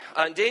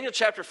in Daniel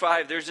chapter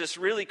 5, there's this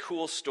really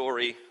cool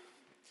story,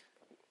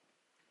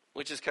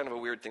 which is kind of a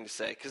weird thing to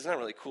say, because it's not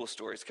really a cool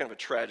story. It's kind of a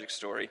tragic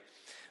story.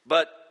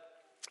 But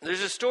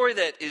there's a story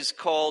that is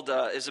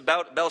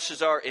about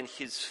Belshazzar and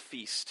his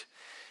feast.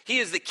 He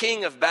is the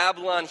king of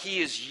Babylon. He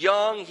is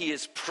young. He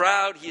is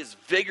proud. He is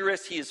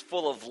vigorous. He is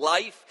full of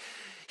life.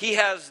 He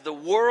has the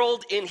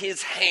world in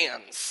his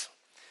hands.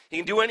 He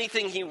can do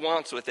anything he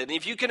wants with it. And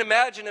if you can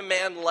imagine a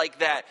man like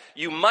that,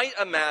 you might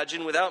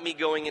imagine, without me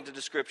going into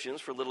descriptions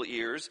for little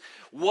ears,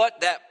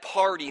 what that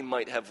party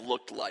might have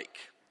looked like.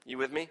 You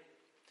with me?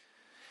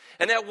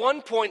 And at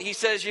one point he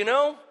says,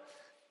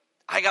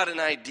 I got an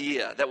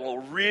idea that will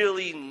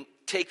really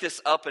take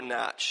this up a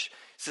notch.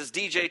 He says,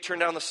 DJ, turn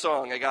down the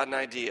song. I got an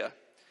idea.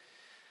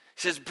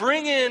 He says,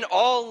 bring in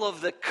all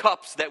of the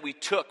cups that we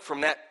took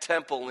from that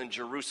temple in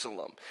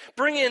Jerusalem.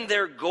 Bring in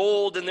their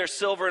gold and their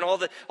silver and all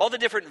the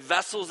different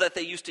vessels that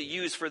they used to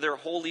use for their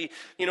holy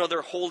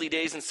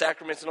days and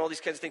sacraments and all these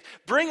kinds of things.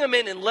 Bring them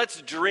in and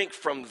let's drink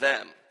from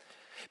them.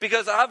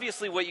 Because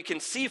obviously what you can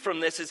see from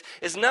this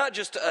is not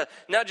just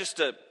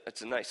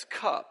it's a nice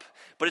cup,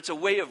 but it's a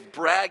way of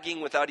bragging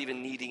without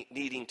even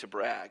needing to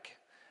brag.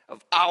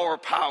 Of our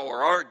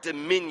power, our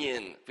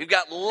dominion. We've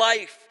got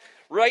life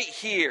right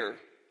here.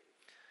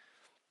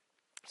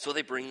 So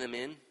they bring them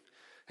in,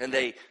 and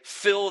they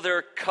fill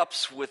their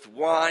cups with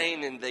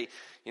wine, and they,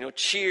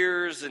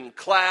 cheers and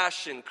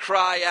clash and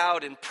cry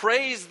out and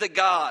praise the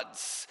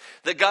gods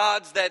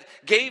that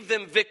gave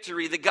them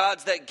victory, the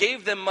gods that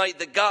gave them might,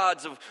 the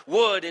gods of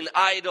wood and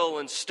idol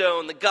and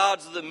stone, the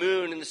gods of the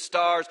moon and the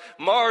stars,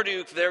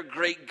 Marduk, their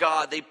great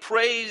god. They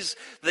praise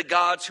the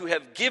gods who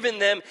have given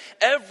them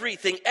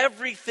everything.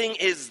 Everything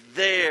is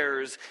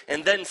theirs.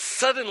 And then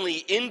suddenly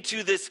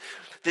into this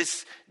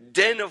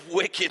den of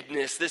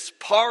wickedness, this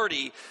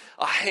party,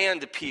 a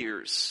hand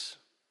appears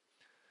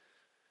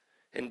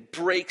and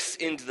breaks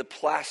into the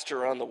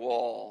plaster on the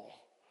wall,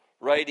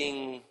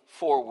 writing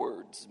 4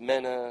 words,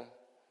 Mene,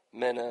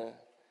 Mene,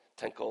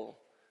 Tekel,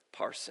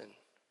 Parsin.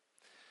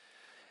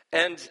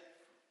 And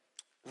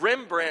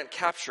Rembrandt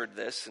captured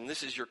this, and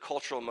this is your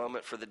cultural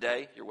moment for the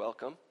day. You're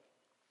welcome.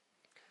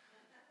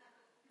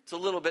 It's a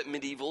little bit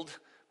medieval,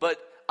 but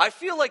I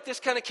feel like this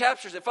kind of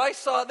captures, if I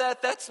saw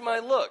that, that's my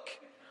look.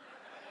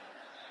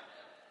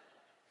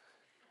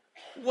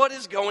 What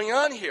is going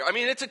on here? I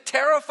mean, it's a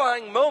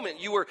terrifying moment.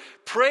 You were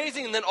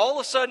praising, and then all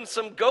of a sudden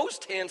some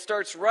ghost hand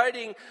starts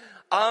writing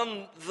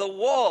on the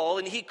wall,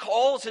 and he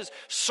calls his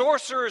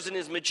sorcerers and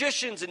his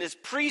magicians and his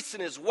priests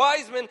and his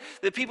wise men,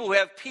 the people who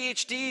have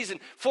PhDs in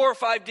 4 or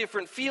 5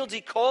 different fields.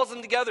 He calls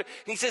them together,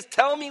 and he says,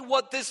 tell me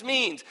what this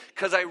means,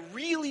 because I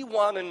really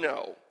want to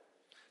know.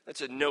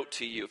 That's a note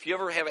to you. If you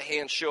ever have a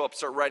hand show up,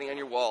 start writing on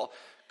your wall,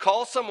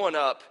 call someone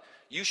up.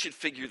 You should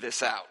figure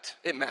this out.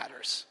 It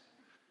matters.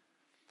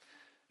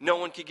 No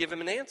one could give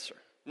him an answer.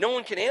 No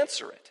one can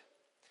answer it.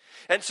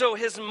 And so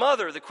his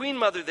mother, the queen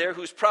mother there,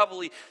 who's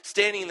probably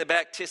standing in the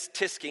back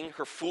tisking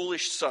her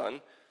foolish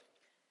son,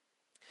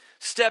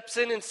 steps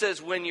in and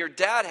says, when your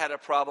dad had a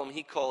problem,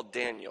 he called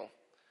Daniel,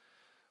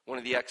 one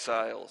of the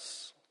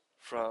exiles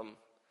from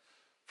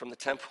the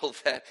temple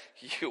that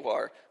you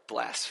are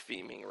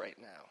blaspheming right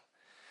now.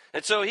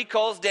 And so he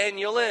calls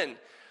Daniel in.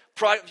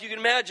 If you can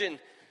imagine,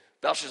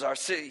 Belshazzar,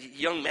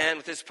 young man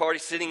with his party,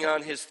 sitting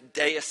on his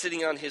dais,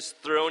 sitting on his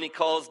throne. He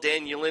calls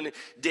Daniel in.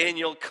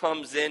 Daniel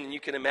comes in, and you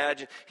can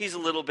imagine he's a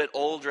little bit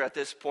older at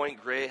this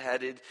point,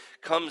 gray-headed,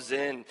 comes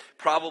in,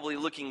 probably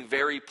looking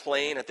very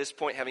plain at this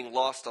point, having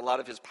lost a lot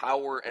of his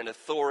power and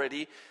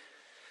authority.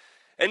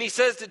 And he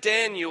says to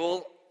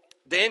Daniel,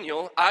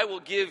 I will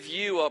give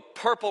you a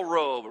purple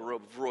robe, a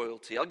robe of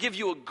royalty. I'll give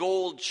you a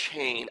gold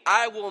chain.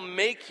 I will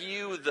make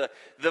you the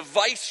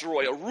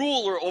viceroy, a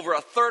ruler over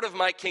 1/3 of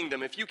my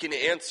kingdom, if you can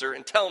answer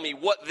and tell me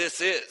what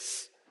this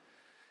is.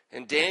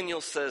 And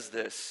Daniel says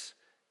this,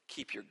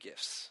 keep your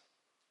gifts.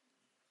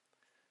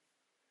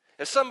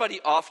 If somebody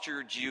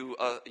offered you,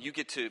 you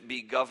get to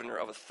be governor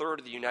of 1/3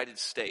 of the United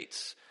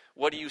States,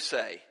 what do you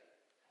say?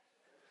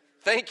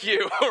 Thank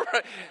you.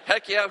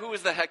 Heck yeah, who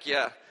was the heck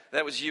yeah?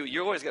 That was you.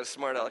 You always got a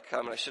smart aleck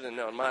comment. I should have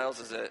known. Miles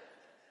is it.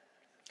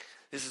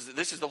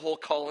 This is the whole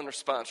call and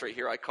response right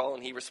here. I call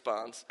and he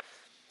responds.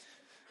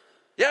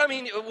 Yeah, I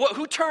mean,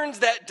 who turns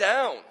that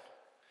down?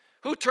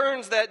 Who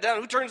turns that down?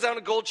 Who turns down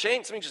a gold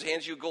chain? Somebody just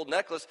hands you a gold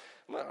necklace.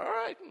 Well, all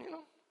right,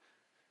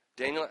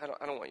 Daniel,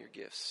 I don't want your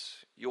gifts.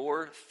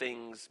 Your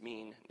things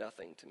mean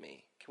nothing to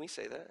me. Can we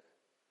say that?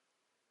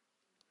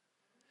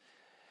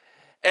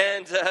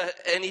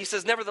 And he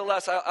says,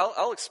 nevertheless,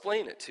 I'll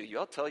explain it to you.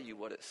 I'll tell you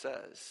what it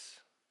says.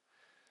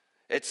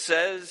 It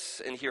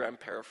says, and here I'm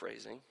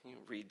paraphrasing. You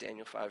can read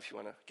Daniel 5 if you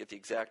want to get the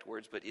exact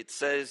words. But it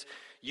says,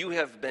 you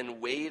have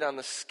been weighed on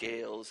the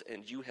scales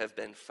and you have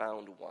been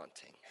found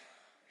wanting.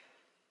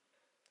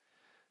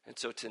 And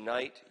so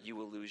tonight you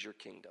will lose your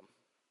kingdom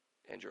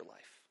and your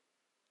life.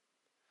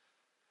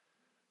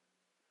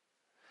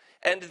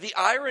 And the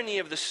irony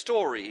of the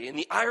story, and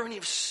the irony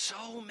of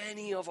so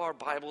many of our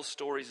Bible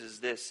stories is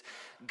this.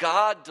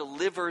 God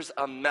delivers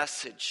a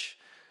message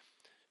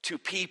to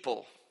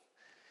people.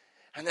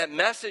 And that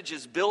message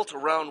is built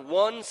around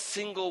one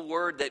single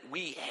word that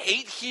we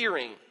hate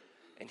hearing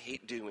and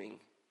hate doing: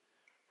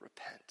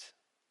 repent.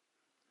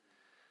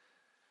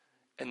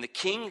 And the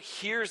king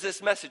hears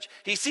this message.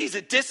 He sees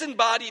a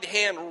disembodied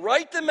hand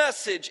write the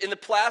message in the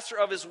plaster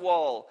of his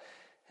wall,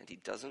 and he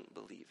doesn't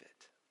believe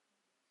it.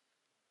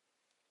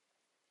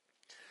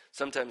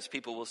 Sometimes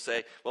people will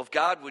say, well, if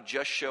God would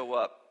just show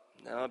up.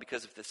 No,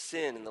 because if the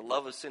sin and the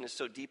love of sin is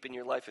so deep in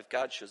your life, if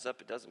God shows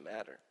up, it doesn't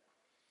matter.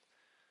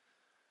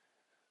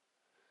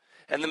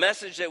 And the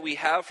message that we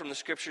have from the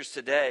scriptures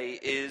today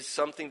is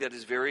something that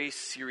is very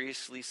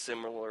seriously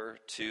similar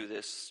to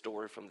this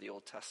story from the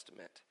Old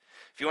Testament.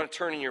 If you want to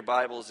turn in your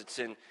Bibles, it's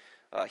in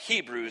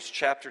Hebrews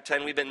chapter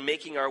 10. We've been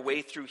making our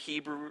way through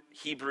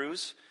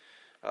Hebrews.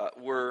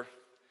 We're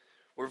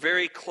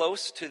very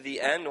close to the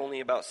end, only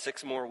about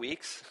 6 more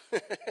weeks.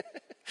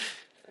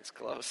 That's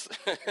close.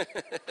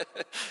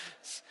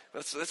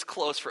 That's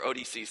close for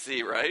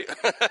ODCC, right?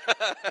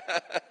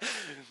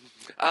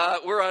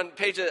 We're on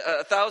page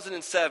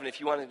 1007 if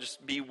you want to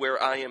just be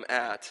where I am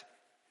at.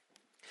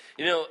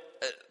 You know,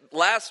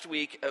 last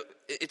week,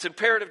 it's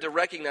imperative to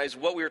recognize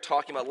what we were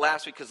talking about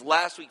last week, because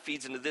last week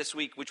feeds into this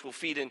week, which will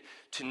feed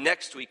into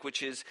next week,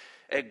 which is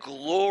a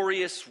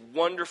glorious,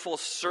 wonderful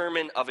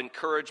sermon of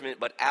encouragement.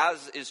 But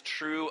as is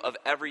true of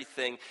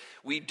everything,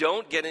 we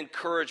don't get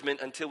encouragement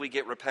until we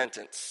get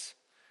repentance.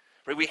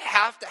 Right? We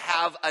have to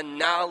have a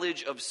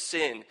knowledge of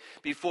sin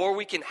before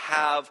we can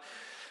have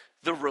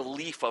the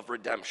relief of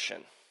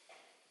redemption.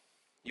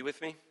 You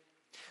with me?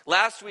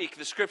 Last week,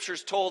 the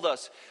scriptures told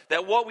us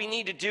that what we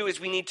need to do is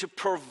we need to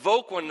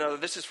provoke one another.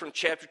 This is from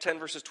chapter 10,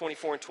 verses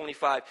 24 and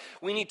 25.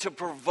 We need to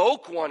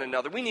provoke one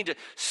another. We need to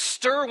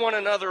stir one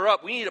another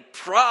up. We need to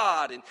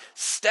prod and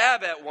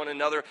stab at one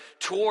another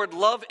toward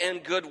love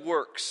and good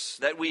works.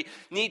 That we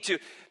need to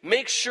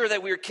make sure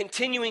that we are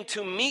continuing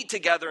to meet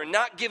together and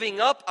not giving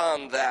up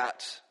on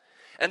that.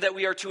 And that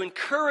we are to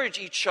encourage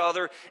each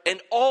other,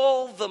 and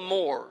all the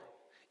more,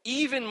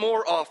 even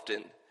more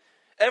often,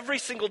 every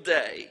single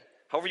day,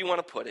 however you want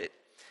to put it,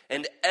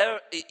 and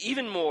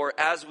even more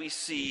as we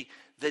see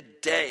the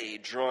day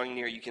drawing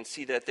near. You can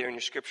see that there in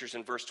your scriptures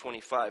in verse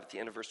 25, at the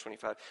end of verse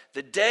 25.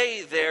 The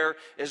day there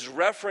is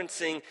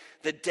referencing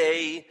the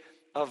day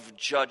of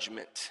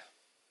judgment.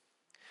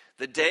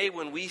 The day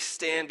when we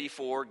stand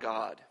before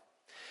God.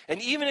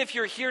 And even if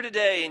you're here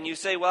today and you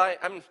say, well,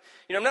 I'm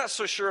not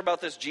so sure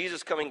about this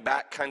Jesus coming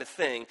back kind of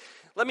thing,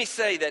 let me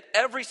say that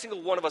every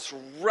single one of us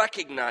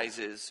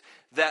recognizes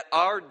that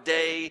our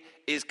day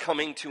is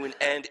coming to an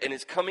end, and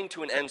is coming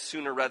to an end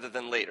sooner rather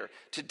than later.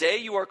 Today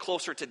you are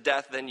closer to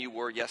death than you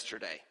were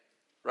yesterday,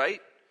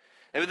 right?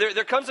 And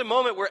there comes a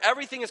moment where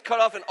everything is cut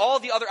off, and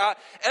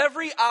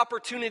every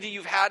opportunity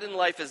you've had in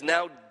life is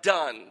now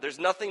done. There's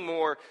nothing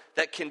more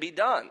that can be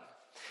done.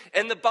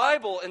 And the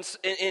Bible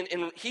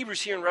in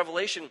Hebrews here in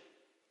Revelation,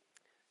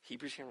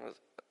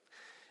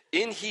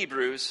 in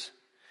Hebrews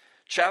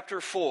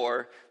chapter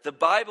 4, the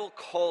Bible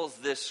calls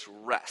this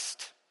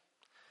rest.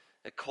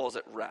 It calls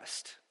it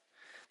rest.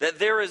 That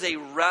there is a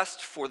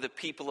rest for the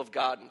people of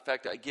God. In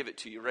fact, I give it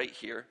to you right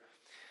here.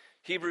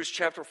 Hebrews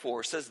chapter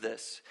 4 says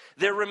this: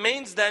 there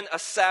remains then a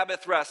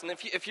Sabbath rest. And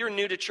if you're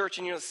new to church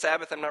and you know the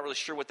Sabbath, I'm not really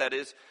sure what that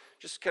is.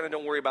 Just kind of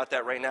don't worry about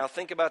that right now.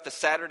 Think about the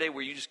Saturday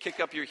where you just kick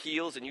up your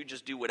heels and you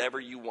just do whatever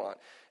you want.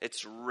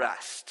 It's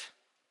rest.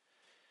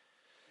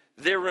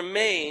 There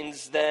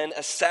remains then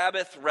a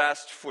Sabbath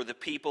rest for the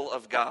people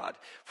of God.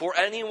 For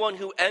anyone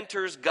who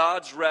enters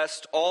God's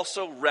rest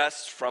also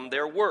rests from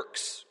their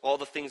works, all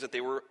the things that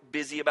they were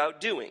busy about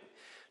doing,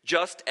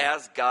 just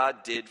as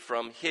God did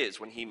from his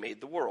when he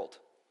made the world.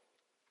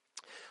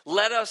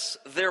 Let us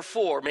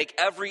therefore make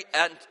every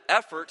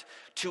effort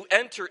to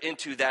enter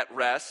into that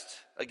rest,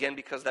 again,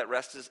 because that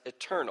rest is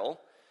eternal.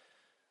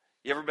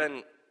 How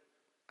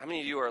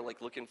many of you are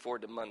looking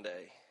forward to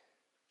Monday?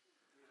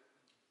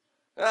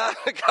 A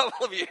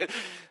couple of you.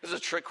 This is a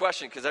trick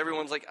question because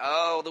everyone's like,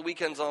 oh, the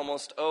weekend's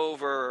almost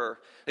over.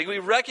 We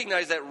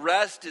recognize that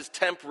rest is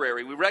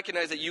temporary. We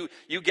recognize that you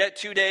get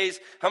 2 days.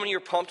 How many are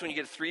pumped when you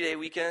get a 3-day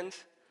weekend?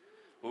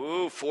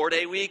 Ooh,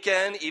 4-day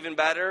weekend, even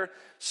better.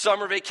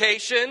 Summer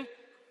vacation,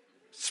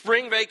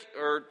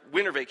 or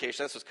winter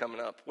vacation, that's what's coming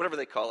up. Whatever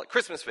they call it.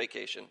 Christmas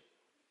vacation.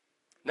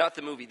 Not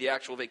the movie, the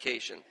actual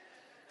vacation.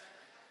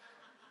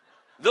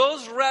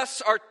 Those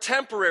rests are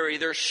temporary.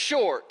 They're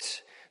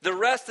short. The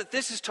rest that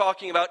this is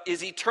talking about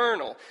is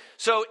eternal.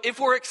 So if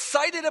we're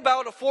excited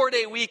about a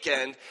 4-day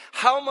weekend,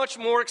 how much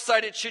more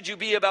excited should you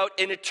be about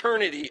an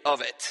eternity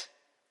of it?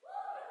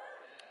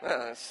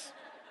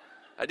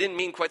 I didn't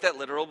mean quite that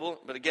literal,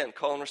 but again,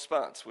 call and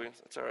response.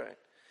 That's all right.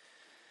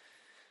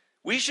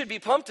 We should be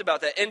pumped about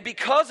that. And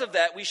because of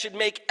that, we should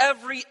make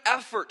every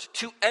effort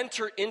to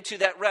enter into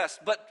that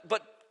rest. But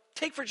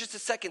take for just a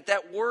second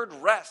that word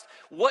rest.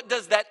 What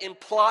does that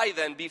imply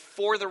then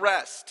before the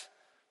rest?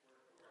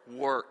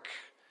 Work.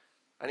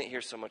 I didn't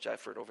hear so much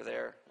effort over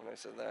there when I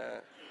said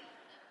that.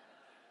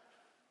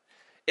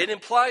 It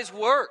implies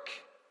work.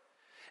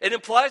 It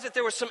implies that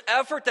there was some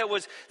effort that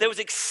was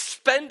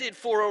expended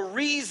for a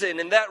reason,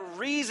 and that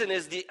reason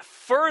is the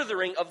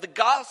furthering of the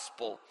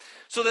gospel,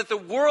 so that the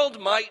world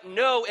might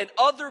know and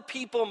other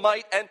people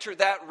might enter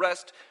that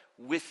rest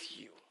with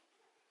you.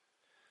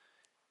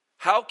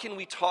 How can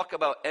we talk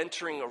about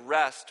entering a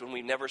rest when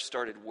we never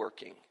started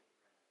working?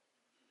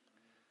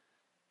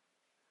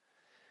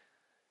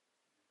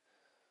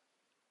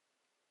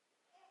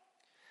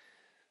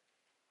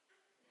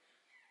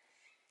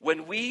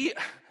 When we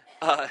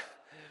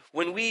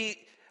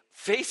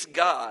face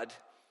God,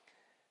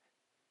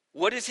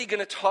 what is he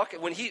going to talk?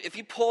 If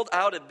he pulled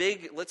out a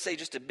big, let's say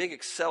just a big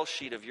Excel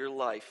sheet of your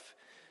life,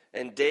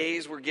 and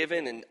days were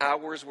given and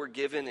hours were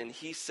given, and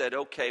he said,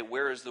 okay,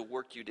 where is the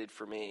work you did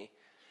for me?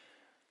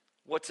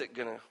 What's it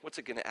gonna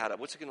add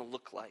up? What's it gonna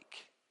look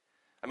like?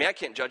 I mean, I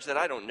can't judge that.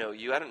 I don't know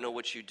you. I don't know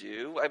what you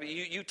do. I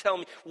mean, you tell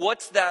me,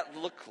 what's that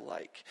look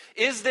like?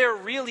 Is there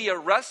really a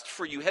rest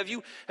for you? Have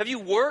you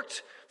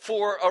worked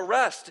for a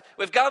rest?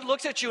 If God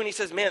looks at you and he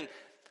says, man,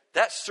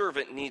 that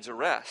servant needs a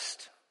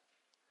rest,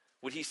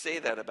 would he say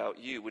that about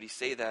you? Would he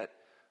say that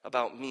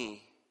about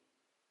me?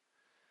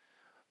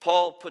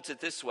 Paul puts it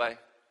this way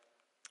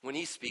when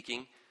he's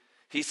speaking.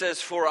 He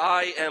says, for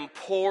I am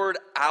poured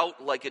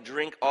out like a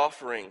drink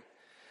offering.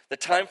 The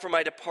time for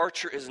my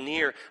departure is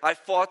near. I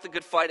fought the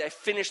good fight. I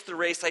finished the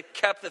race. I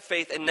kept the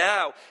faith. And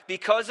now,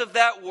 because of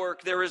that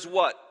work, there is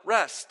what?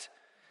 Rest.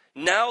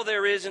 Now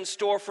there is in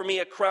store for me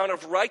a crown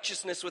of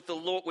righteousness with the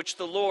Lord, which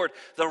the Lord,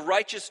 the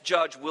righteous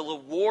judge, will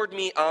award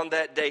me on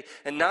that day.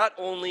 And not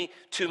only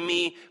to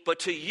me, but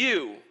to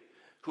you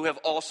who have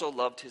also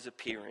loved his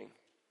appearing.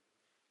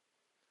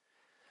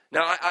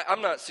 Now,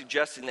 I'm not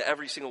suggesting that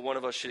every single one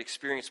of us should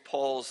experience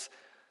Paul's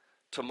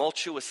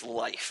tumultuous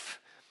life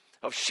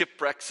of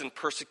shipwrecks and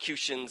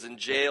persecutions and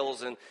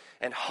jails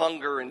and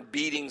hunger and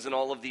beatings and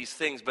all of these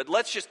things. But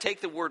let's just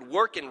take the word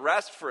work and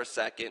rest for a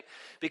second,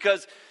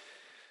 because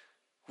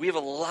we have a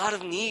lot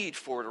of need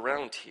for it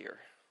around here.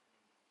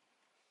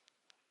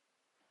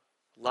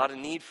 A lot of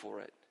need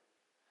for it.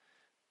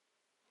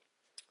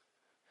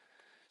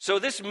 So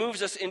this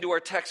moves us into our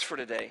text for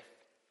today.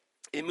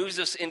 It moves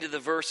us into the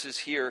verses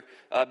here,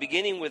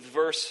 beginning with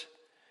verse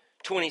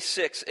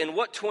 26. And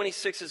what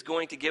 26 is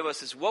going to give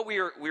us is what we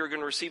are going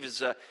to receive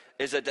is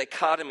a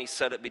dichotomy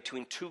set up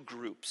between two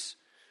groups.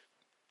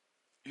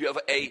 You have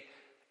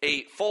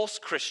a false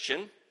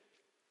Christian.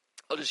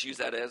 I'll just use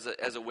that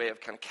as a way of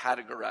kind of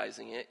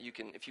categorizing it. You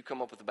can, if you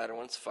come up with a better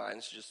one, it's fine.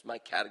 It's just my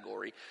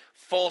category.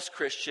 False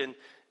Christian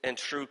and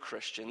true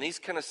Christian. These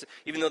kind of,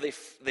 even though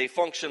they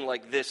function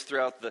like this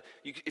throughout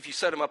if you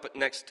set them up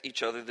next to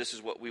each other, this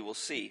is what we will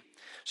see.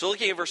 So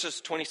looking at verses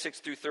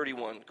 26 through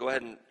 31, go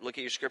ahead and look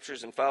at your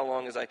scriptures and follow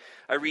along as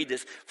I read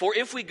this. For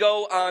if we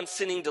go on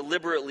sinning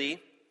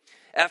deliberately,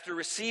 after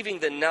receiving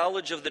the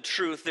knowledge of the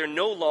truth, there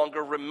no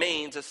longer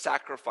remains a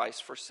sacrifice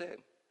for sin.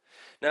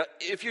 Now,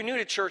 if you're new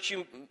to church,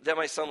 that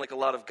might sound like a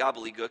lot of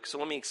gobbledygook, so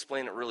let me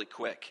explain it really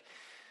quick.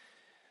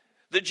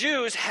 The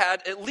Jews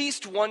had at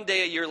least one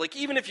day a year, like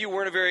even if you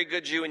weren't a very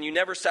good Jew and you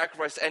never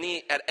sacrificed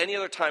at any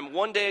other time,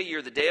 one day a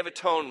year, the Day of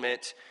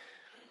Atonement,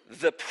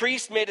 the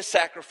priest made a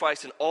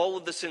sacrifice and all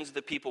of the sins of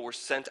the people were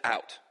sent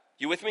out.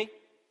 You with me?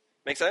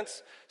 Make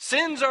sense?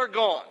 Sins are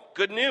gone.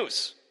 Good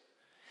news.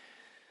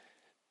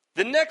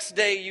 The next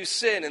day you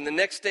sin, and the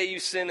next day you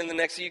sin, and the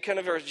next day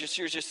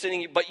you're just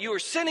sinning. But you are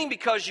sinning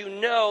because you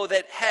know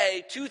that,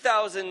 hey,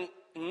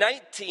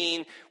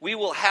 2019, we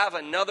will have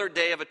another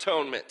Day of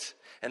Atonement.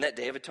 And that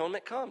Day of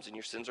Atonement comes, and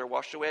your sins are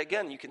washed away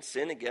again. You can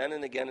sin again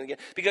and again and again.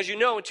 Because you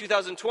know in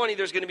 2020,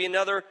 there's going to be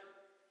another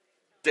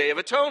Day of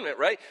Atonement,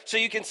 right? So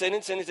you can sin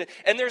and sin and sin.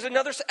 And there's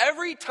another,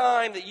 every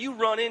time that you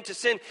run into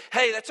sin,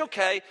 hey, that's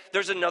okay.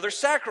 There's another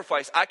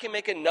sacrifice. I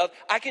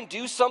can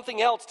do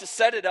something else to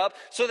set it up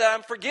so that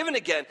I'm forgiven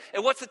again.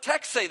 And what's the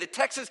text say? The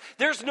text says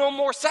there's no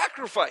more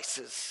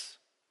sacrifices.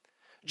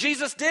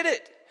 Jesus did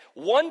it.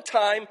 One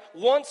time,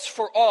 once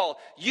for all.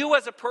 You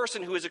as a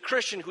person who is a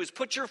Christian, who has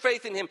put your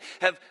faith in him,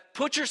 have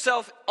put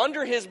yourself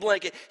under his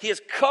blanket. He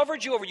has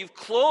covered you over. You've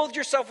clothed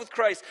yourself with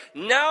Christ.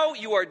 Now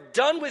you are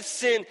done with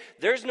sin.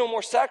 There's no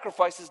more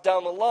sacrifices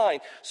down the line.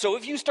 So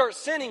if you start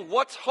sinning,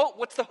 what's hope?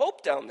 What's the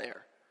hope down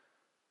there?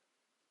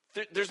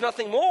 There's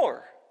nothing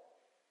more.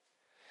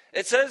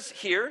 It says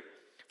here,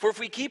 for if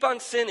we keep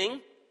on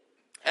sinning,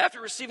 after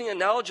receiving a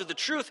knowledge of the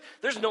truth,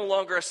 there's no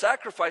longer a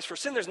sacrifice for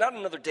sin. There's not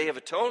another Day of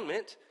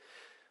Atonement.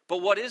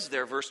 But what is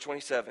there? Verse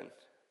 27.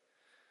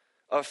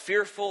 A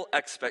fearful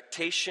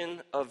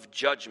expectation of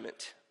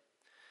judgment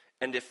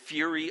and a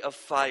fury of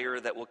fire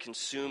that will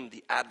consume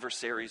the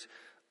adversaries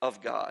of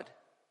God.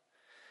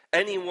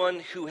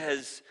 Anyone who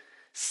has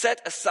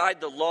set aside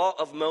the law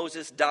of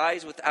Moses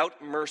dies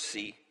without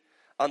mercy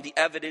on the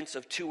evidence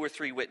of 2 or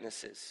 3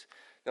 witnesses.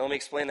 Now let me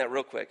explain that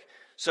real quick.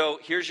 So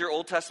here's your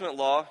Old Testament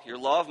law, your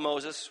law of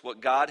Moses,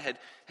 what God had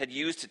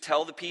used to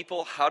tell the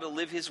people how to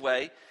live his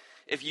way.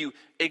 If you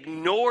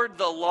ignored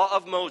the law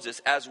of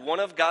Moses as one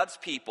of God's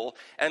people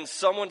and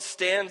someone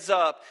stands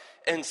up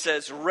and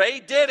says, Ray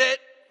did it,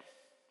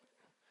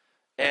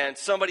 and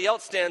somebody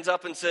else stands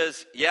up and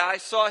says, yeah, I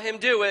saw him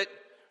do it,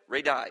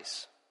 Ray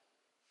dies.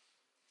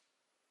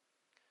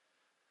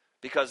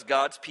 because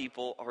God's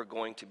people are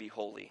going to be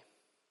holy.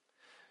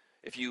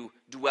 If you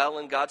dwell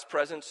in God's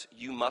presence,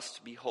 you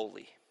must be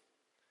holy.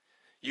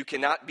 You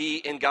cannot be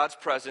in God's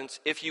presence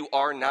if you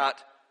are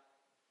not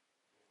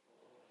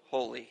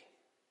holy.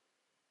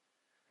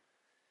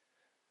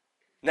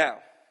 Now,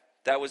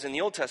 that was in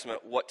the Old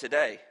Testament. What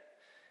today?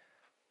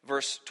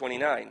 Verse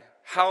 29.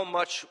 How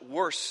much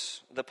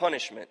worse the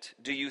punishment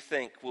do you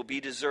think will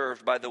be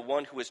deserved by the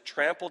one who has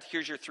trampled,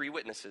 here's your three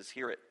witnesses,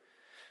 hear it,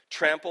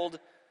 trampled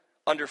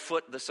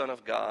underfoot the Son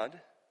of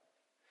God,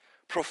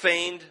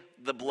 profaned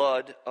the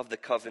blood of the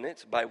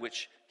covenant by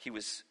which he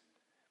was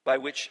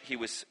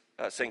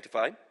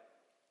sanctified,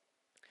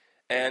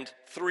 and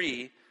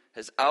 3,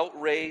 has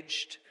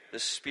outraged the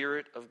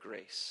Spirit of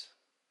grace.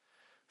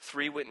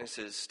 3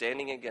 witnesses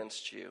standing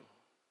against you.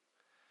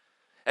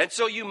 And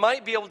so you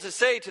might be able to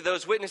say to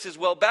those witnesses,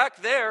 well,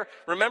 back there,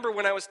 remember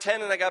when I was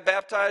 10 and I got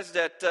baptized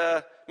at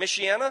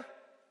Michiana?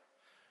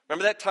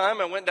 Remember that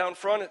time I went down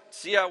front at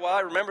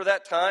CIY? Remember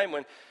that time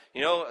when,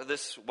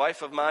 this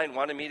wife of mine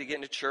wanted me to get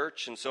into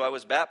church, and so I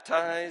was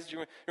baptized?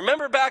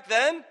 Remember back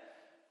then?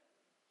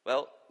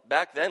 Well,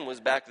 back then was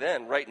back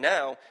then. Right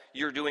now,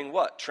 you're doing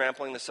what?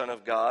 Trampling the Son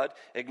of God,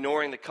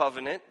 ignoring the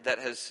covenant that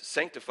has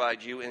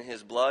sanctified you in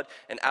his blood,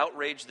 and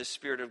outraged the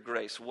Spirit of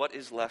grace. What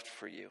is left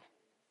for you?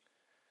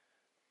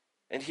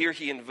 And here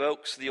he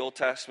invokes the Old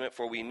Testament,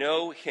 for we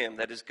know him,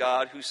 that is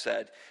God, who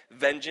said,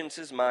 vengeance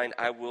is mine,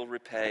 I will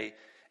repay.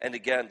 And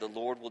again, the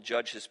Lord will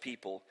judge his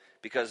people.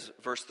 Because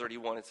verse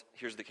 31,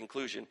 here's the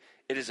conclusion.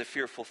 It is a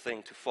fearful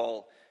thing to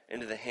fall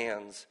into the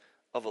hands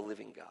of a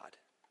living God.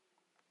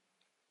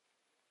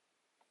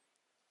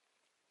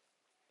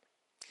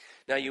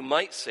 Now you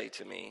might say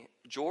to me,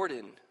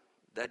 Jordan,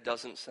 that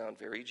doesn't sound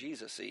very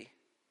Jesus-y.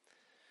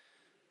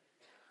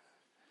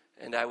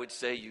 And I would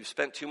say you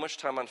spent too much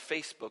time on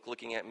Facebook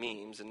looking at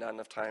memes and not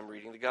enough time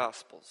reading the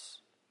Gospels.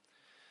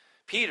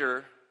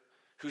 Peter,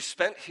 who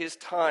spent his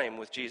time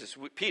with Jesus,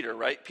 Peter,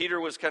 right? Peter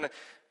was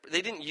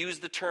they didn't use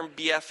the term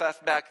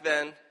BFF back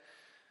then,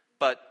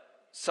 but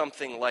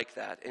something like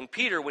that. And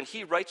Peter, when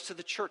he writes to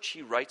the church,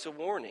 he writes a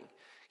warning.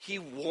 He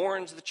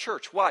warns the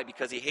church. Why?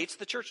 Because he hates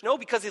the church? No,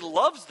 because he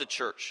loves the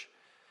church.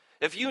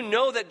 If you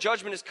know that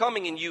judgment is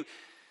coming and you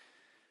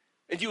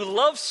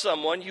love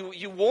someone,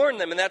 you warn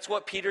them, and that's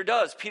what Peter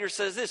does. Peter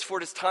says this, for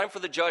it is time for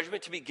the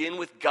judgment to begin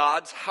with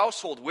God's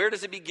household. Where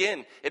does it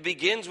begin? It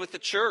begins with the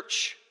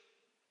church.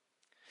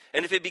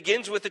 And if it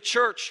begins with the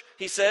church,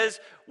 he says,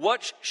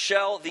 what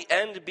shall the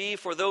end be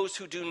for those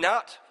who do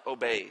not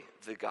obey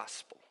the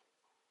gospel?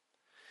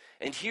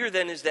 And here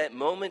then is that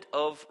moment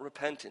of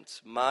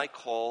repentance, my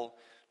call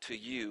to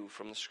you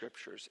from the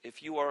scriptures.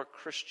 If you are a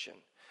Christian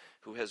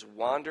who has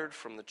wandered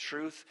from the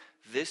truth,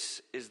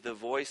 this is the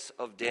voice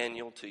of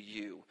Daniel to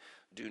you.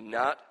 Do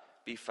not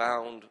be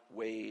found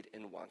weighed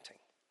and wanting.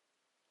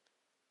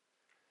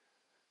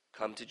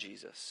 Come to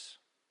Jesus.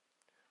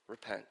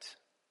 Repent.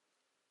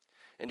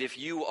 And if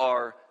you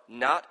are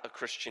not a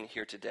Christian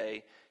here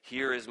today,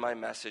 here is my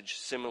message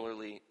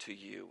similarly to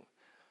you.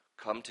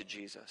 Come to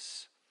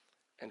Jesus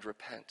and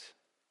repent.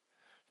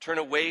 Turn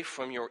away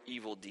from your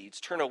evil deeds.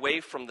 Turn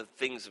away from the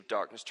things of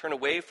darkness. Turn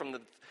away from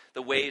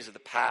the ways of the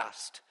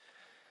past.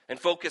 And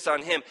focus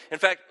on him. In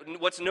fact,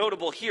 what's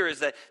notable here is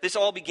that this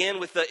all began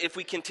with if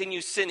we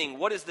continue sinning.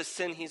 What is the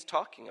sin he's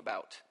talking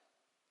about?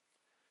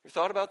 You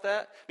thought about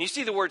that? You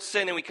see the word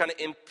sin and we kind of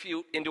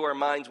impute into our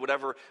minds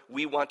whatever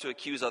we want to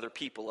accuse other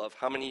people of.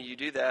 How many of you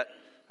do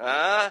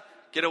that?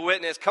 Get a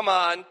witness. Come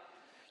on.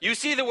 You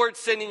see the word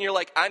sin and you're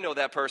like, I know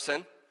that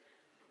person.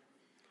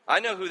 I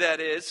know who that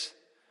is.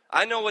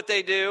 I know what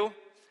they do.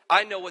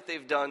 I know what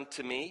they've done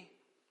to me.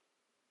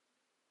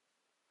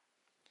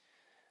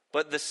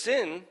 But the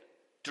sin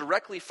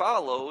directly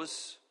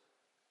follows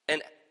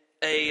an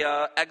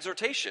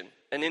exhortation,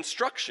 an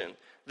instruction.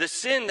 The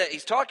sin that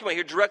he's talking about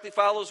here directly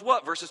follows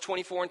what? Verses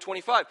 24 and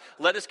 25.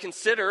 Let us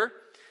consider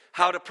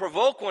how to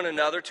provoke one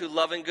another to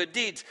love and good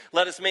deeds.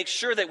 Let us make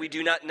sure that we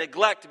do not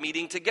neglect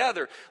meeting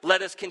together.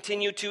 Let us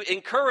continue to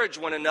encourage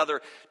one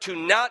another. To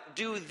not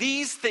do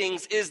these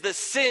things is the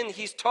sin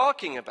he's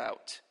talking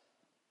about.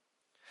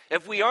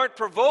 If we aren't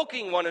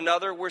provoking one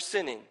another, we're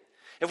sinning.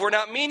 If we're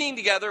not meeting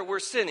together, we're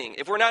sinning.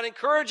 If we're not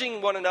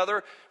encouraging one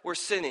another, we're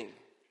sinning.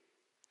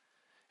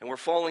 And we're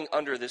falling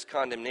under this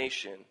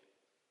condemnation.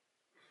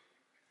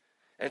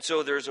 And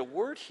so there's a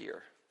word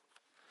here,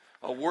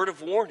 a word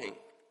of warning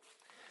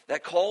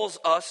that calls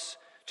us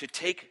to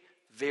take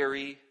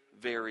very,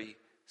 very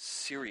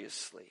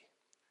seriously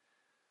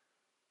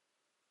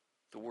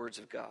the words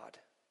of God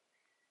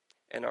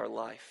and our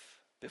life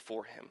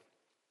before him.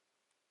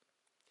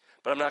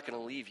 But I'm not going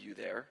to leave you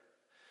there,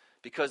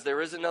 because there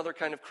is another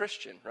kind of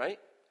Christian, right?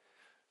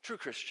 True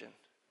Christian.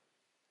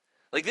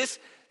 Like this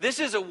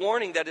is a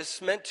warning that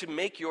is meant to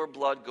make your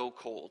blood go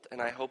cold,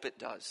 and I hope it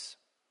does.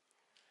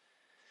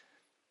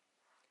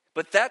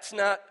 But that's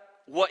not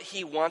what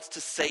he wants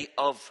to say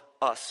of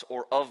us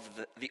or of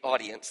the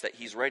audience that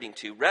he's writing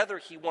to. Rather,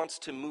 he wants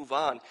to move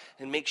on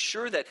and make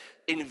sure that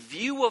in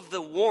view of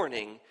the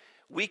warning,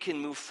 we can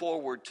move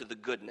forward to the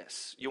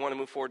goodness. You want to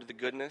move forward to the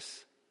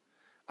goodness?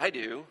 I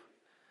do.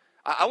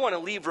 I want to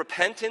leave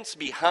repentance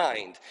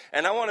behind,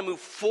 and I want to move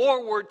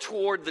forward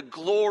toward the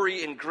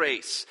glory and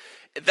grace.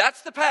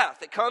 That's the path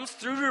that comes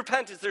through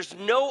repentance. There's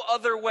no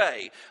other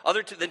way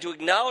than to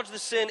acknowledge the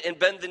sin and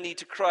bend the knee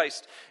to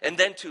Christ, and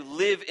then to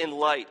live in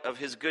light of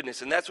his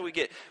goodness. And that's what we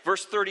get.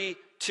 Verse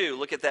 32,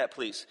 look at that,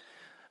 please.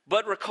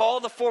 But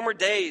recall the former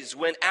days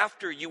when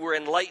after you were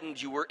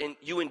enlightened,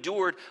 you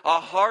endured a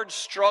hard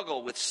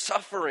struggle with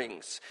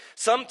sufferings,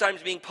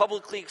 sometimes being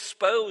publicly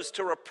exposed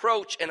to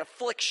reproach and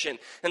affliction,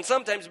 and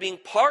sometimes being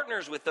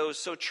partners with those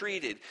so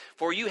treated.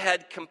 For you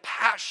had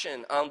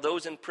compassion on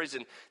those in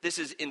prison. This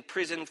is in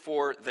prison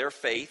for their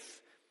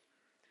faith.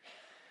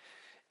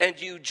 And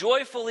you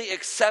joyfully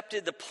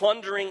accepted the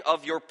plundering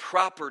of your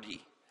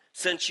property,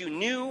 since you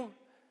knew.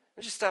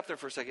 Let's just stop there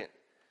for a second.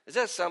 Does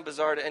that sound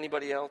bizarre to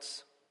anybody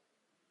else?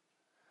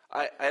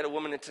 I had a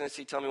woman in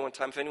Tennessee tell me one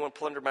time, if anyone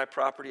plundered my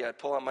property, I'd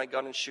pull out my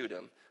gun and shoot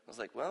him. I was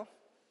like, well,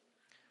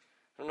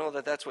 I don't know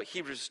that that's what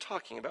Hebrews is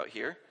talking about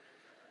here.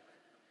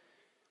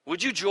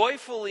 Would you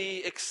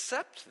joyfully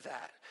accept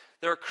that?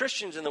 There are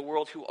Christians in the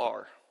world who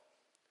are.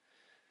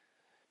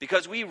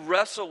 Because we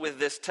wrestle with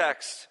this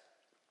text,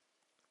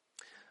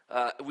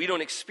 we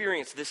don't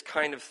experience this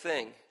kind of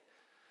thing.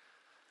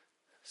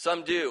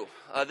 Some do.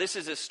 This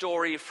is a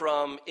story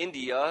from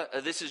India.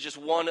 This is just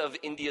one of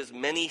India's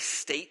many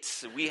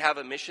states. We have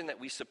a mission that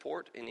we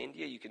support in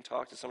India. You can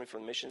talk to somebody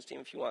from the missions team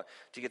if you want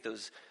to get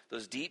those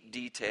deep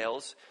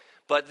details.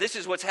 But this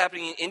is what's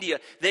happening in India.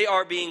 They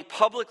are being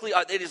publicly,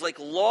 it is like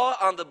law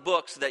on the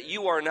books that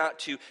you are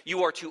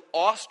to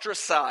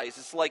ostracize.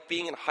 It's like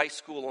being in high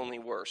school, only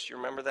worse. You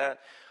remember that?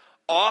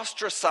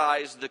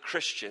 Ostracize the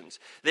Christians.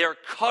 They are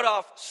cut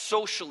off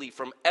socially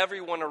from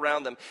everyone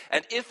around them.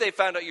 And if they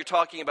found out you're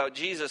talking about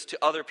Jesus to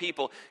other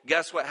people,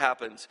 guess what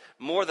happens?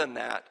 More than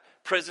that,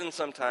 prison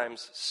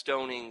sometimes,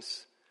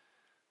 stonings.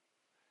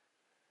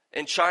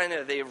 In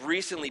China, they have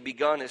recently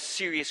begun a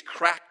serious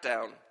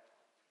crackdown.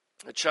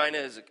 China,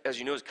 is, as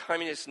you know, is a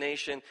communist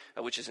nation,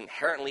 which is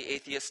inherently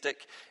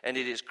atheistic, and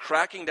it is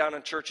cracking down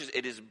on churches.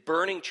 It is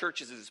burning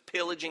churches. It is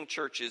pillaging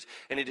churches,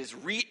 and it is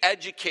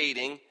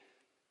re-educating.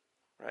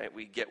 Right,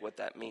 we get what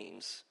that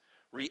means.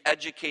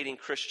 Re-educating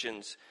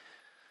Christians.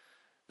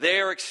 They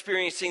are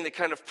experiencing the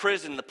kind of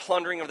prison, the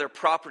plundering of their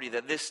property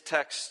that this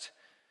text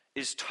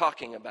is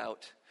talking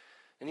about.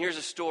 And here's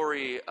a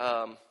story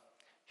out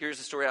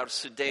of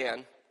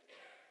Sudan,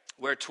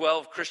 where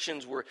 12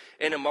 Christians were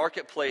in a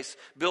marketplace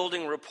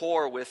building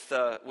rapport with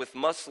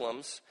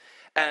Muslims.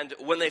 And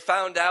when they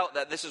found out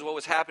that this is what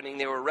was happening,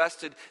 they were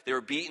arrested, they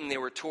were beaten, they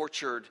were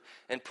tortured,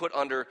 and put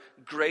under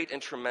great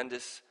and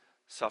tremendous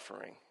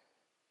suffering.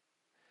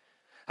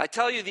 I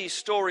tell you these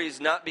stories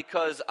not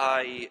because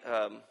I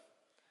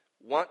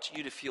want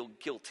you to feel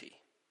guilty.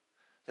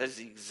 That is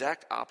the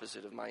exact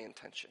opposite of my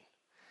intention.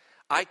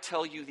 I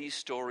tell you these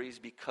stories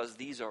because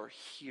these are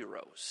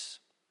heroes.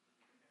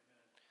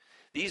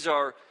 These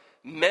are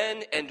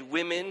men and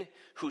women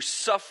who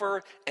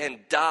suffer and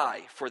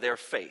die for their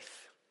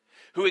faith,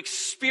 who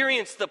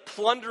experience the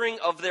plundering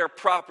of their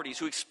properties,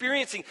 who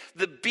experiencing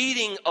the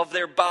beating of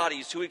their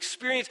bodies, who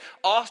experience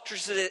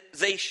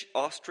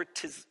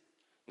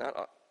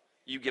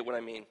you get what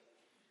I mean.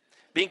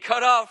 Being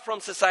cut off from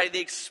society. They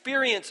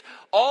experience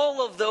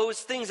all of those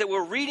things that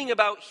we're reading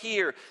about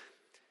here.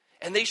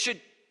 And they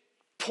should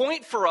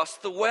point for us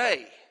the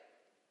way.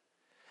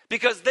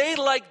 Because they,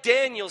 like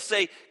Daniel,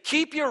 say,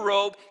 keep your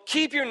robe,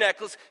 keep your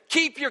necklace,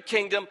 keep your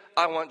kingdom.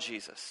 I want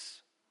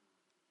Jesus.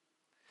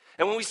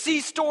 And when we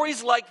see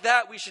stories like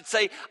that, we should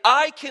say,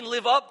 I can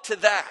live up to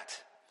that.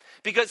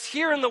 Because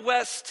here in the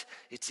West,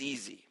 it's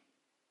easy.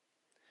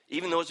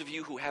 Even those of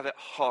you who have it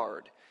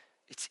hard,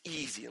 it's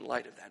easy in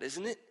light of that,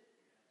 isn't it?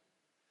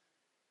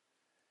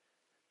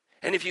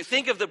 And if you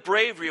think of the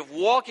bravery of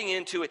walking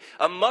into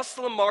a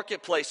Muslim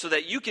marketplace so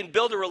that you can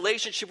build a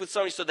relationship with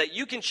somebody, so that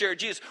you can share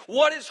Jesus,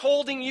 what is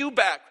holding you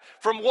back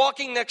from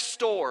walking next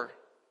door?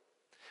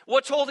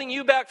 What's holding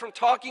you back from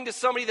talking to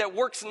somebody that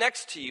works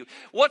next to you?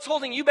 What's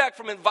holding you back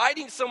from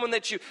inviting someone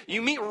that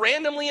you meet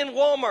randomly in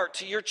Walmart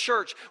to your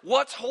church?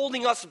 What's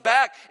holding us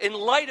back in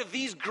light of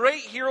these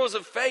great heroes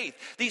of faith?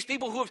 These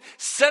people who have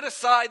set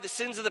aside the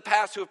sins of the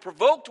past, who have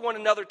provoked one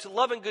another to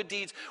love and good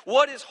deeds.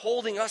 What is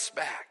holding us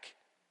back?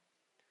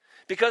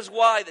 Because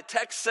why? The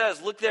text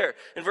says, look there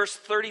in verse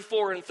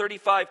 34 and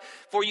 35,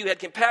 for you had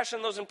compassion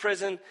on those in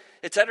prison,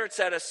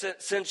 etc.,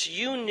 since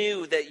you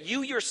knew that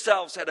you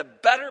yourselves had a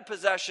better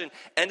possession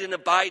and an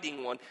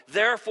abiding one.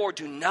 Therefore,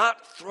 do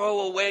not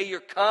throw away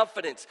your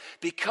confidence,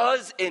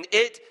 because in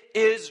it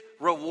is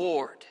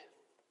reward.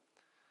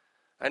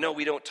 I know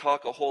we don't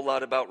talk a whole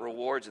lot about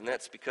rewards, and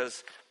that's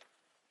because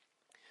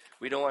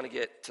we don't want to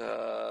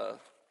get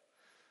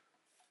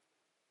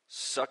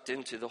sucked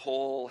into the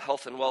whole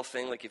health and wealth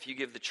thing. Like if you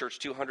give the church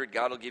 200,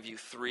 God will give you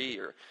 3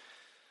 or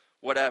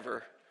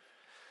whatever.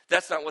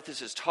 That's not what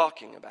this is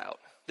talking about.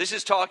 This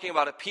is talking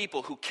about a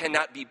people who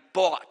cannot be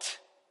bought.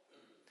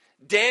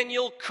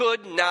 Daniel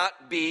could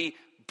not be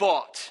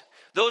bought.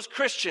 Those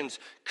Christians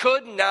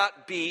could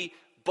not be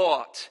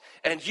bought.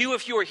 And you,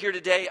 if you are here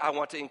today, I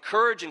want to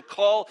encourage and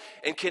call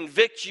and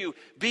convict you.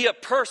 Be a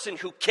person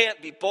who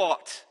can't be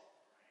bought.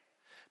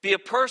 Be a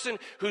person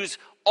who's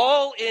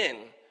all in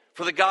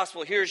for the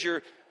gospel. Here's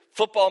your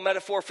football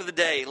metaphor for the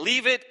day.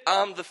 Leave it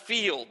on the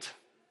field.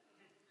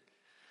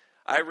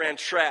 I ran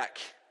track,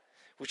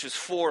 which was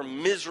 4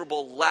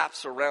 miserable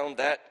laps around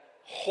that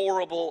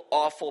horrible,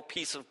 awful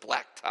piece of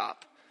blacktop.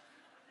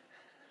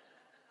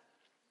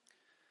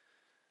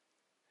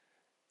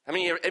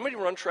 Anybody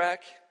run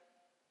track?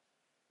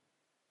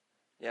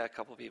 Yeah, a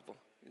couple people.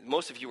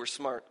 Most of you were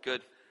smart.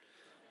 Good.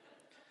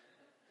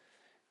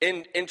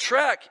 In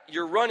track,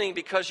 you're running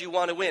because you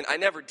want to win. I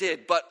never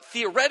did, but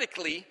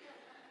theoretically,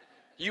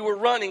 you were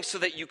running so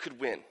that you could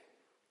win.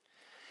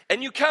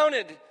 And you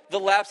counted the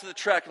laps of the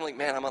track, and I'm like,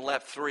 man, I'm on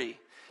lap 3.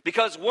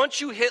 Because once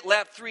you hit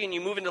lap 3 and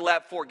you move into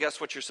lap 4, guess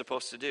what you're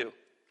supposed to do?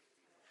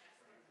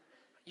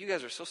 You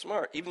guys are so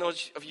smart. Even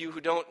those of you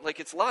who don't,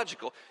 it's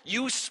logical.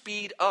 You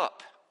speed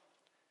up.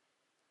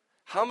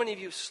 How many of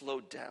you have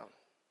slowed down?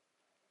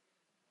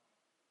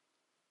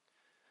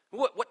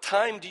 What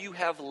time do you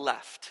have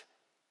left?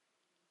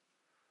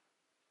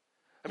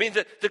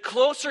 The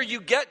closer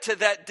you get to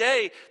that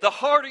day, the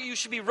harder you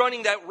should be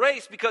running that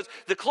race, because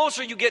the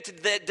closer you get to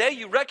that day,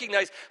 you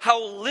recognize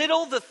how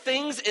little the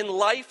things in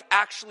life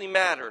actually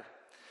matter.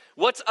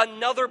 What's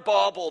another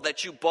bauble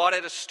that you bought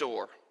at a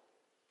store?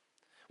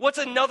 What's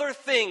another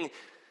thing,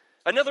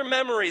 another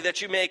memory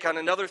that you make on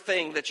another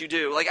thing that you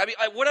do?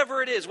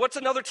 Whatever it is, what's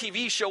another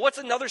TV show? What's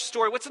another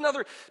story? What's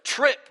another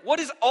trip? What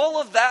does all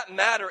of that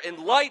matter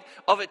in light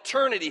of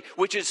eternity,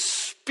 which is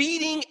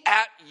speeding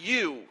at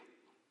you?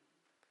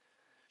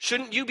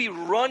 Shouldn't you be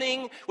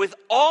running with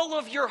all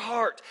of your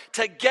heart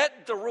to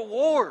get the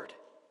reward?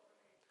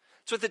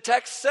 That's what the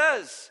text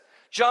says.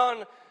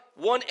 John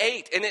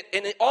 1:8, and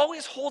it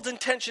always holds in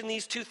tension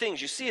these two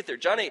things. You see it there,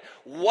 John 8.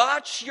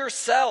 Watch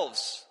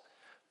yourselves.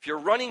 If you're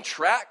running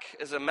track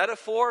as a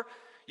metaphor,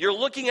 you're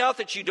looking out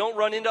that you don't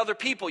run into other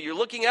people. You're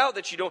looking out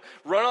that you don't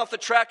run off the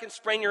track and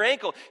sprain your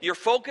ankle. You're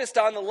focused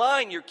on the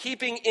line. You're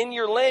keeping in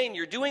your lane.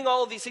 You're doing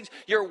all of these things.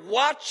 You're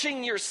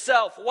watching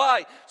yourself.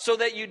 Why? So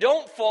that you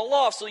don't fall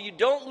off, so you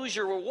don't lose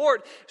your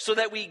reward, so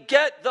that we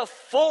get the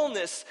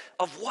fullness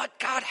of what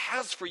God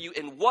has for you.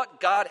 And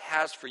what God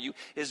has for you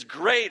is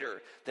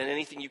greater than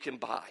anything you can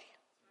buy.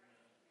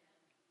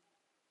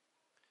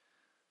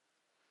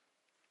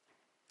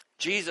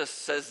 Jesus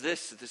says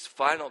this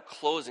final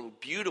closing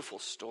beautiful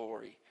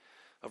story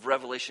of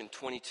Revelation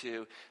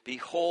 22.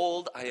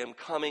 Behold, I am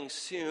coming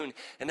soon,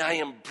 and I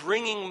am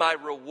bringing my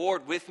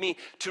reward with me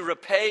to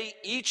repay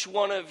each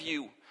one of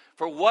you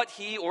for what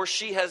he or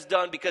she has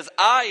done, because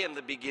I am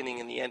the beginning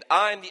and the end.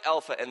 I am the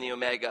Alpha and the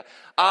Omega.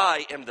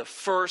 I am the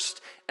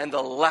first and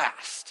the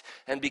last.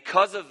 And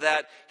because of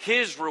that,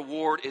 his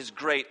reward is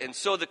great. And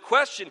so the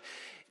question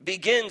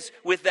begins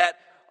with that.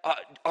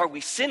 Are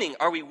we sinning?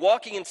 Are we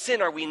walking in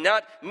sin? Are we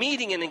not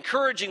meeting and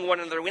encouraging one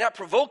another? Are we not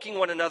provoking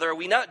one another? Are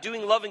we not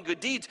doing love and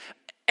good deeds?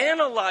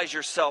 Analyze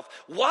yourself.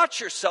 Watch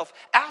yourself.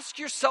 Ask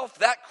yourself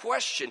that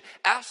question.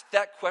 Ask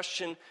that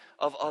question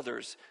of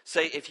others.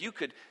 Say, if you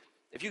could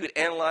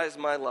analyze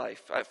my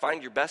life,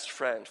 find your best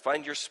friend,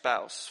 find your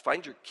spouse,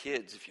 find your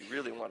kids if you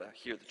really want to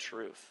hear the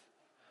truth.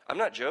 I'm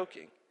not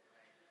joking.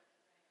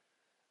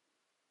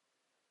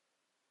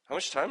 How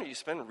much time do you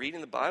spend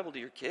reading the Bible to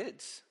your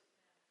kids?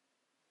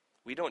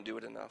 We don't do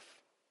it enough.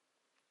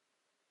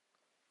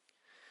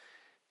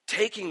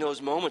 Taking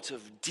those moments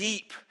of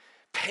deep,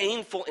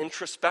 painful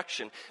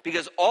introspection,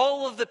 because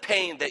all of the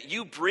pain that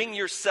you bring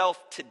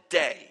yourself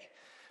today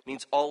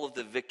means all of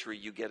the victory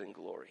you get in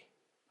glory.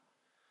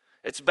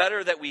 It's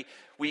better that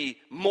we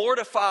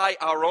mortify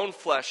our own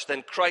flesh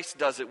than Christ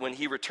does it when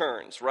he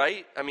returns,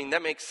 right?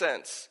 That makes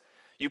sense.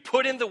 You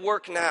put in the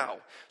work now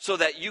so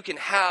that you can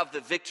have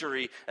the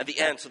victory at the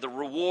end, so the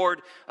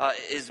reward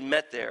is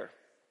met there.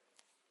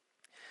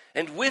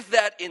 And with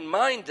that in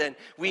mind, then,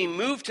 we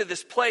move to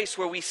this place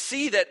where we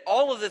see that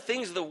all of the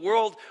things of the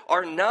world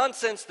are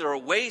nonsense, they're a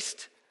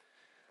waste.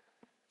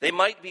 They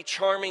might be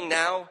charming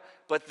now,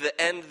 but the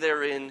end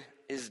therein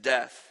is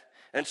death.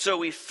 And so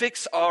we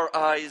fix our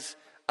eyes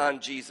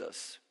on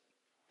Jesus.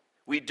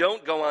 We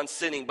don't go on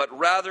sinning, but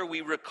rather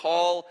we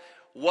recall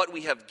what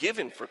we have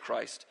given for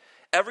Christ.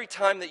 Every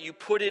time that you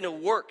put in a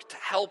work to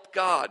help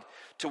God,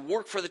 to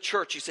work for the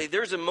church, you say,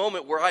 there's a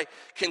moment where I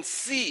can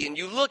see, and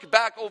you look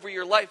back over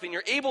your life and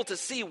you're able to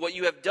see what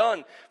you have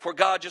done for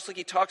God, just like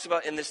he talks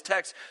about in this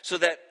text, so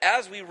that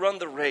as we run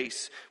the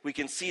race, we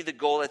can see the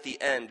goal at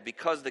the end,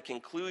 because the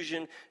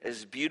conclusion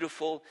is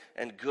beautiful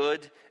and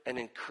good and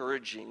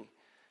encouraging,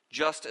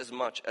 just as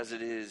much as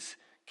it is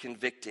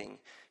convicting.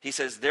 He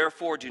says,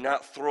 therefore, do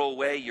not throw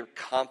away your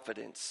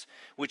confidence,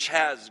 which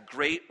has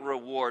great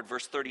reward.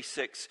 Verse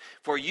 36,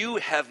 for you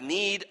have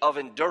need of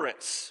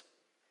endurance,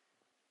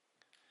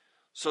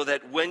 so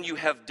that when you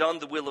have done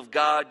the will of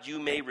God, you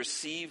may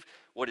receive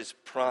what is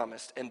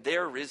promised. And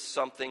there is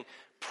something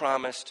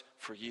promised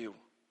for you.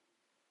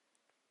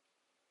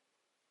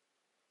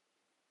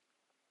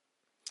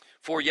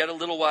 For yet a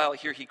little while,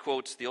 here he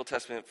quotes the Old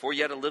Testament, for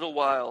yet a little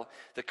while,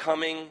 the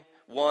coming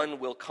one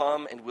will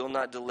come and will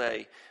not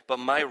delay. But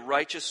my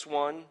righteous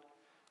one,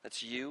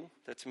 that's you,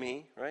 that's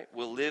me, right,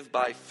 will live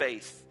by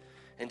faith.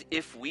 And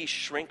if we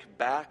shrink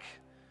back,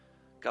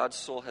 God's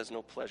soul has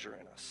no pleasure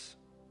in us.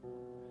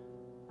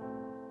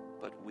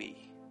 But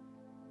we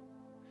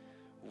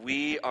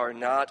are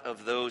not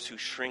of those who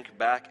shrink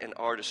back and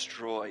are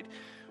destroyed.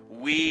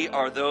 We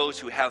are those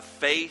who have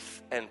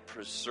faith and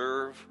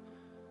preserve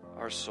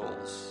our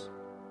souls.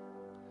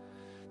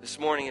 This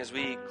morning, as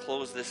we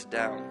close this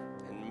down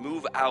and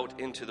move out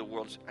into the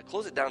world,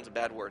 close it down is a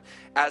bad word,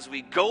 as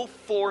we go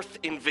forth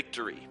in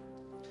victory.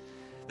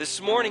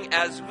 This morning,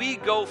 as we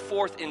go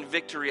forth in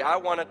victory, I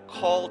want to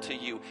call to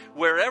you,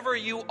 wherever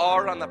you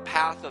are on the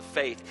path of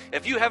faith.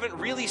 If you haven't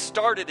really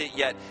started it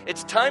yet,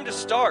 it's time to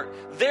start.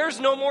 There's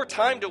no more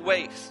time to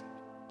waste.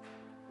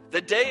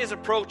 The day is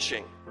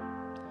approaching.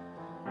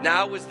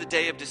 Now is the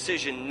day of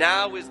decision.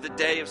 Now is the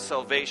day of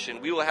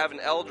salvation. We will have an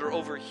elder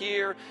over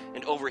here,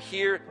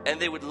 and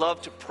they would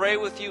love to pray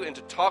with you and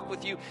to talk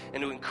with you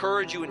and to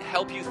encourage you and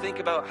help you think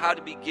about how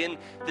to begin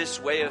this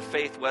way of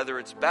faith, whether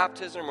it's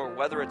baptism or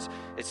whether it's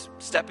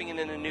stepping in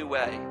a new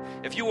way.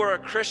 If you are a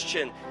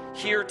Christian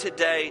here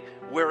today,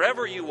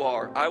 wherever you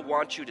are, I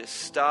want you to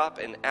stop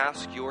and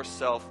ask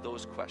yourself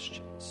those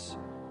questions.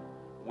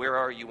 Where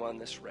are you on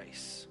this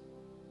race?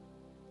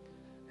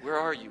 Where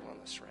are you on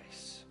this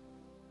race?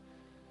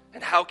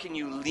 And how can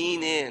you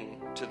lean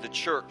in to the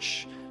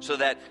church so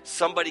that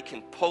somebody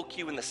can poke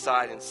you in the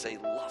side and say,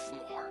 love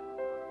more,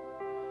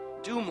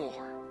 do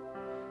more,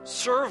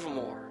 serve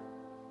more,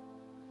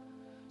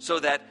 so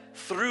that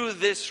through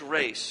this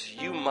race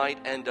you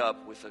might end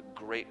up with a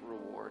great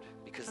reward,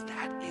 because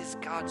that is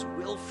God's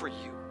will for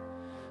you.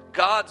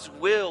 God's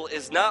will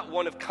is not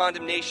one of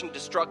condemnation,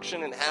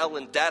 destruction, and hell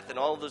and death and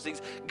all of those things.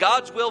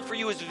 God's will for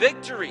you is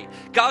victory.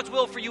 God's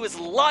will for you is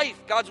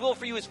life. God's will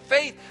for you is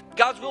faith.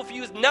 God's will for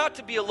you is not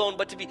to be alone,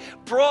 but to be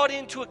brought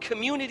into a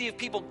community of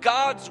people.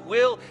 God's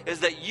will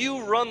is that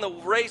you run the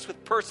race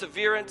with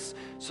perseverance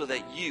so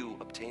that you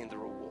obtain the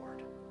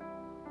reward.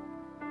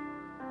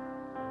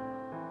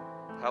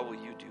 How will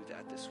you do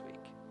that this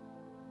week?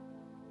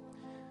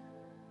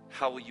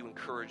 How will you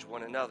encourage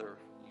one another?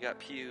 You got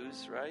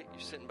pews, right?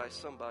 You're sitting by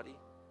somebody.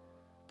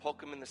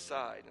 Poke them in the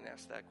side and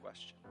ask that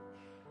question.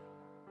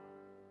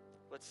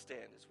 Let's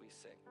stand as we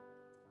sing.